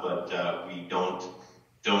 but we don't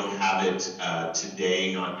have it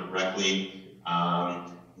today, not directly.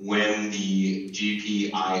 When the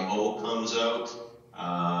GPIO comes out,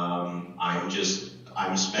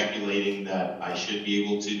 I'm speculating that I should be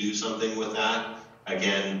able to do something with that.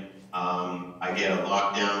 Again, I get a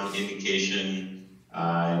lockdown indication,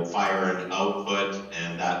 fire an output,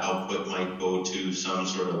 and that output might go to some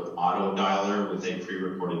sort of auto dialer with a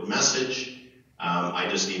pre-recorded message. I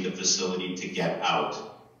just need the facility to get out.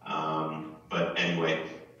 But anyway,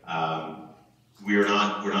 we're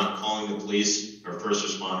not calling the police or first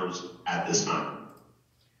responders at this time.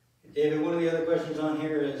 David, one of the other questions on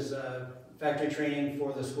here is factory training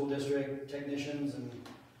for the school district technicians and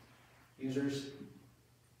users.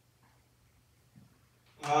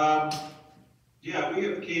 Yeah, we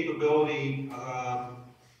have capability.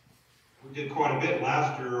 We did quite a bit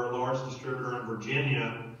last year. Our large distributor in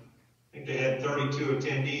Virginia, I think they had 32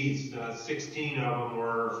 attendees. 16 of them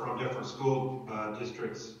were from different school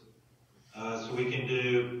districts. So we can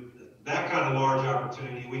do that kind of large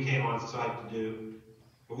opportunity. We came on site to do.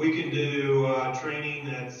 But we can do training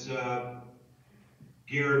that's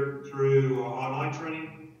geared through online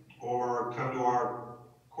training, or come to our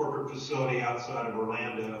corporate facility outside of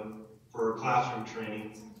Orlando for classroom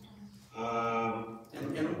training.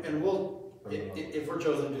 And we'll, if we're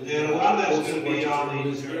chosen to do that. And a lot of that's going to be on the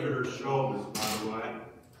distributor's shoulders, by the way.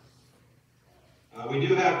 We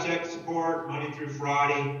do have tech support Monday through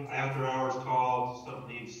Friday, after hours calls. If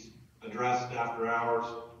something needs addressed after hours.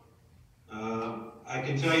 I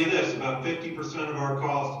can tell you this, about 50% of our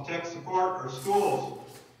calls to tech support are schools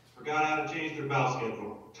forgot how to change their bell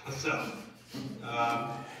schedule. So,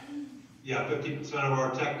 yeah, 50% of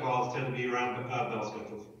our tech calls tend to be around bell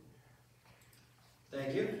schedules.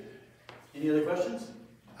 Thank you. Any other questions?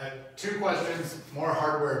 Two questions, more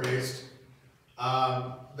hardware based.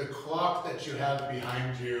 The clock that you have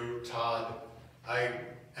behind you, Todd, I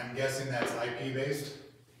am guessing that's IP based?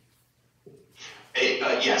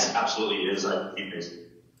 Yes, absolutely, it is IP based.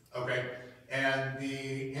 Okay, and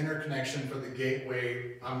the interconnection for the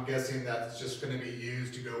gateway, I'm guessing that's just going to be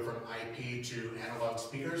used to go from IP to analog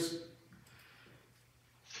speakers?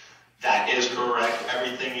 That is correct.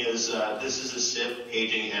 Everything is, this is a SIP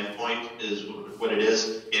paging endpoint is what it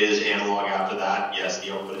is. It is analog after that. Yes,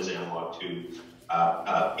 the output is analog to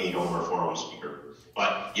 8-ohm or 4-ohm speaker.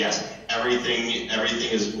 But yes, everything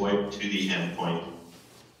is VoIP to the endpoint.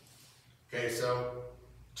 Okay, so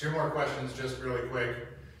two more questions just really quick.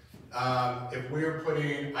 If we're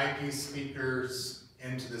putting IP speakers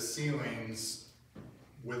into the ceilings,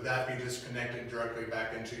 would that be just connected directly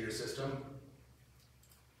back into your system?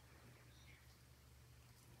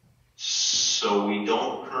 So we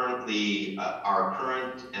don't currently, our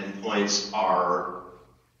current endpoints are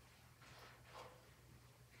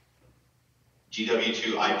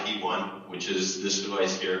GW2 IP1, which is this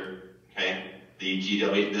device here, okay? The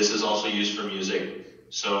GW, this is also used for music.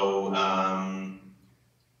 So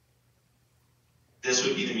this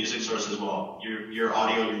would be the music source as well. Your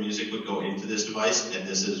audio, your music would go into this device, and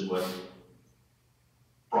this is what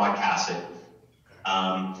broadcasts it.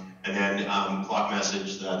 And then clock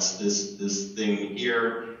message, that's this thing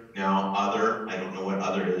here. Now other, I don't know what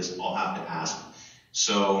other is, I'll have to ask.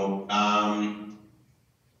 So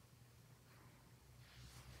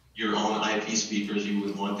your own IP speakers you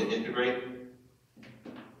would want to integrate?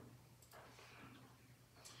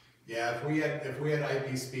 Yeah, if we had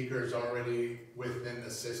IP speakers already within the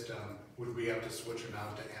system, would we have to switch them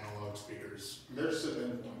out to analog speakers? They're SIP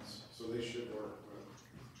endpoints, so they should work.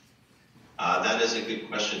 That is a good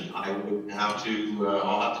question. I would have to,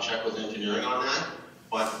 I'll have to check with engineering on that,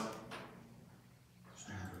 but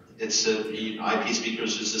it's IP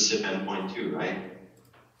speakers is a SIP endpoint too, right?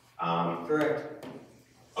 Correct.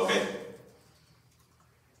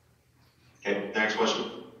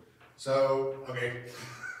 So, okay,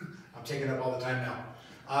 I'm taking up all the time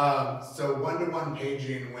now. So one-to-one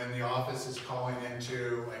paging when the office is calling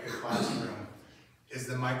into like a classroom, is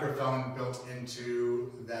the microphone built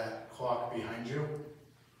into that clock behind you?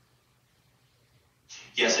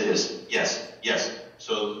 Yes, it is. Yes, yes.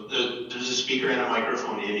 So there's a speaker and a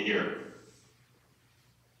microphone in here.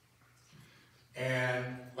 And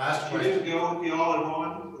last You question. didn't go with the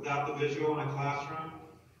all-in-one without the visual in a classroom.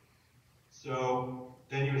 So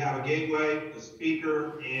then you'd have a gateway, a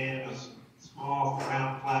speaker, and a small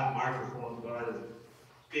round flat microphone by the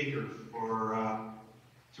speaker for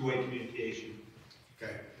two-way communication.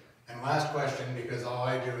 Okay. And last question, because all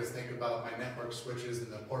I do is think about my network switches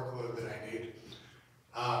and the port load that I need.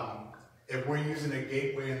 If we're using a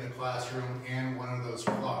gateway in the classroom and one of those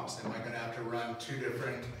clocks, am I going to have to run two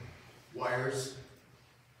different wires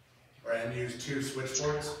or and use two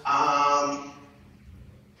switchboards?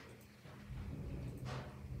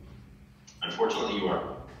 Unfortunately, you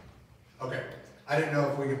are. Okay. I didn't know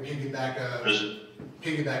if we could piggyback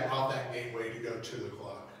off that gateway to go to the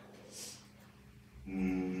clock.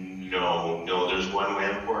 No, there's one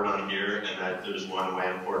WAN port on here, and there's one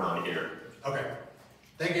WAN port on here. Okay.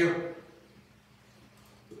 Thank you.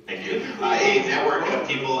 Thank you. Hey, network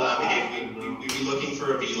people, hey, we'd be looking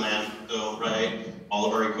for a VLAN, though, right? All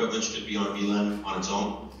of our equipment should be on VLAN on its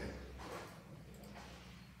own.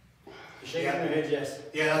 Shaking your head, yes.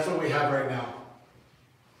 Yeah, that's what we have right now.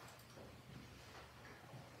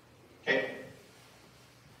 Okay.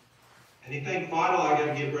 Anything final, I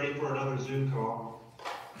gotta get ready for another Zoom call.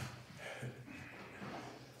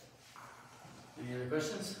 Any other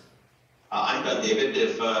questions? I'm done, David,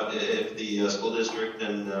 if the school district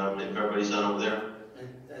and if everybody's done over there.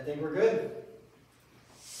 I think we're good.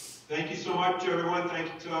 Thank you so much, everyone. Thank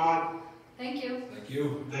you, Todd. Thank you. Thank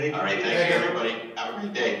you. Thank All right, you. thank you, everybody. Have a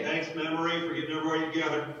great day. Thanks, Memory, for getting everybody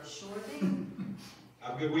together. Sure thing.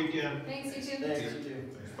 Have a good weekend. Thanks, you too. Thanks, you too.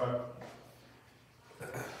 Thanks, bye.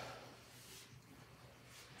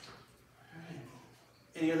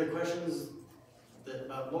 Any other questions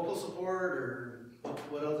about local support or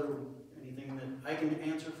what other, anything that I can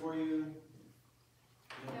answer for you?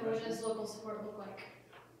 Any And what questions? does local support look like?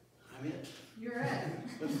 I'm it. You're it.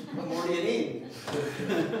 What more do you need?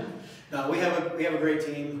 No, we have a great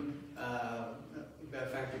team. We've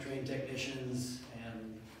got factory trained technicians,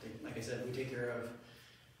 and like I said, we take care of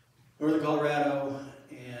northern Colorado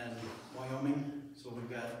and Wyoming. So we've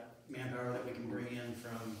got manpower that we can bring in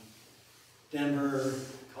from Denver,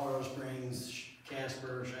 Colorado Springs,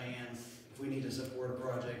 Casper, Cheyenne. If we need to support a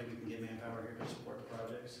project, we can get manpower here to support the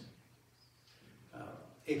projects.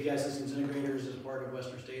 API Systems Integrators is part of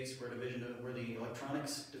Western States. We're the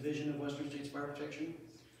electronics division of Western States Fire Protection.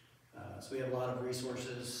 So we have a lot of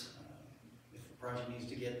resources. If a project needs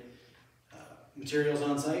to get materials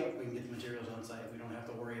on site, we can get the materials on site. We don't have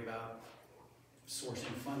to worry about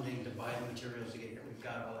sourcing funding to buy the materials to get here. We've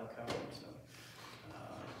got all that covered. So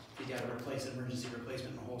if you got to replace an emergency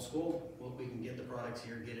replacement in the whole school, well, we can get the products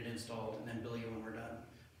here, get it installed, and then bill you when we're done.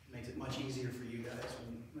 It makes it much easier for you guys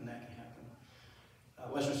when that can happen.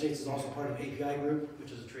 Western States is also part of API Group,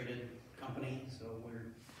 which is a traded company. So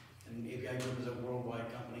and API Group is a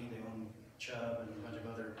worldwide company. They own Chubb and a bunch of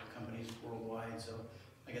other companies worldwide. So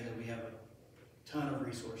like I said, we have a ton of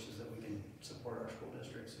resources that we can support our school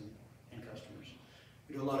districts and customers.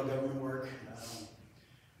 We do a lot of government work.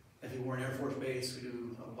 If you Warren Air Force Base, we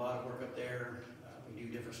do a lot of work up there. We do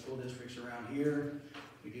different school districts around here.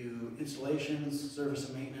 We do installations, service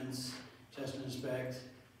and maintenance, test and inspect.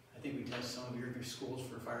 I think we test some of your schools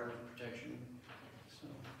for fire protection. So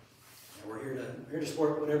yeah, we're here to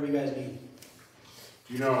support whatever you guys need.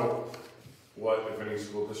 Do you know what, if any,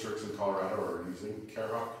 school districts in Colorado are using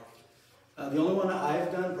CareHawk? The only one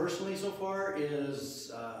I've done personally so far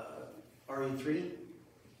is RE3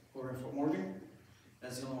 over in Fort Morgan.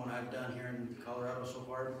 That's the only one I've done here in Colorado so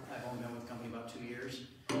far. I've only been with the company about 2 years.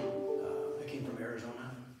 I came from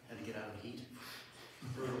Arizona, had to get out of the heat.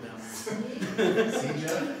 Brutal down there. See,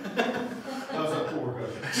 Jeff? How's that poor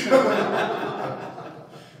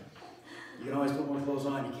You can always put more clothes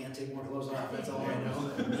on, you can't take more clothes off, that's all I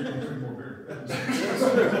know. Drink more beer.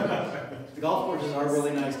 The golf courses are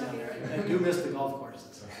really nice down there. I do miss the golf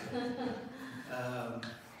courses.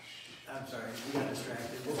 I'm sorry, we got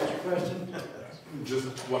distracted. What was your question? Just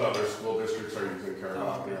what other school districts are using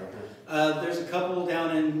CareHawk? Okay. There's a couple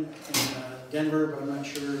down in Denver, but I'm not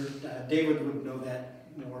sure. David would know that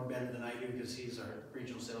more better than I do because he's our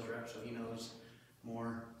regional sales rep, so he knows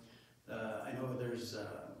more. I know there's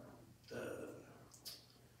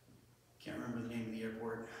can't remember the name of the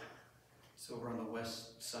airport. It's over on the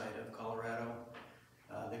west side of Colorado.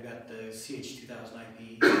 They've they've got the CH2000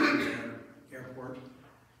 IP for their airport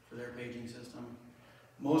for their paging system.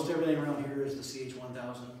 Most everything around here is the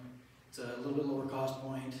CH1000. It's a little bit lower cost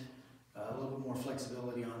point, a little bit more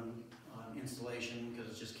flexibility on installation because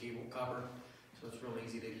it's just cable copper, so it's real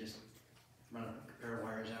easy to just run a pair of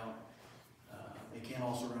wires out. They can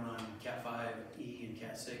also run on Cat 5e and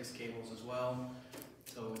Cat 6 cables as well,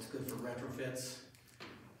 so it's good for retrofits.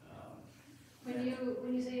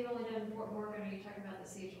 When you say you've only done Fort Morgan, are you talking about the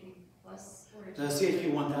CHP Plus? Or The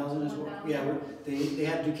CHP 1000 is what, 1000? yeah, they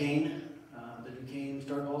had Duquesne, the Duquesne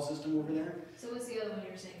Star Call system over there. So what's the other one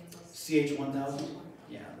you're saying? CH1000.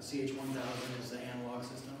 Yeah, the CH1000 is the analog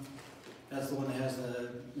system. That's the one that has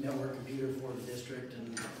the network computer for the district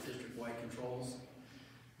and district-wide controls.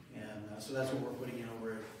 And so that's what we're putting in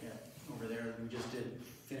over there. We just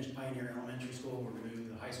finished Pioneer Elementary School. We're going to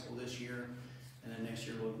do the high school this year. And then next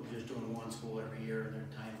year we're just doing one school every year and they're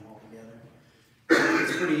tying them all together.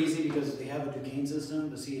 It's pretty easy because they have a Duquesne system.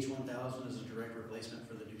 The CH1000 is a direct replacement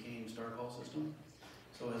for the Duquesne Star Call system.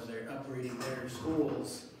 So as they're upgrading their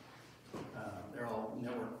schools, they're all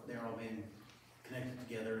being connected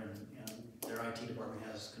together, and their IT department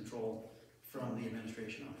has control from the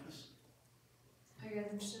administration office. Are you guys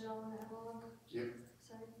interested in all in the analog? Yep.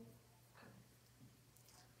 Side?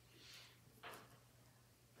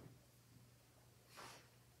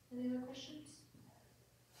 Any other questions?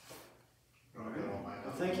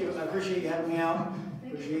 Well, thank you. I appreciate you having me out.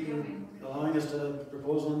 Thank Appreciate you for you allowing us to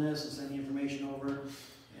propose on this and send the information over.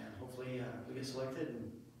 And hopefully we get selected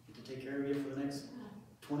and get to take care of you for the next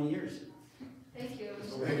 20 years. Thank you.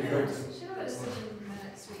 Thank you. Should have a decision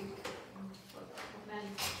next week.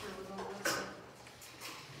 Manufacturer with all that stuff.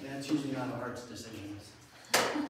 Yeah, it's usually not a hard decision.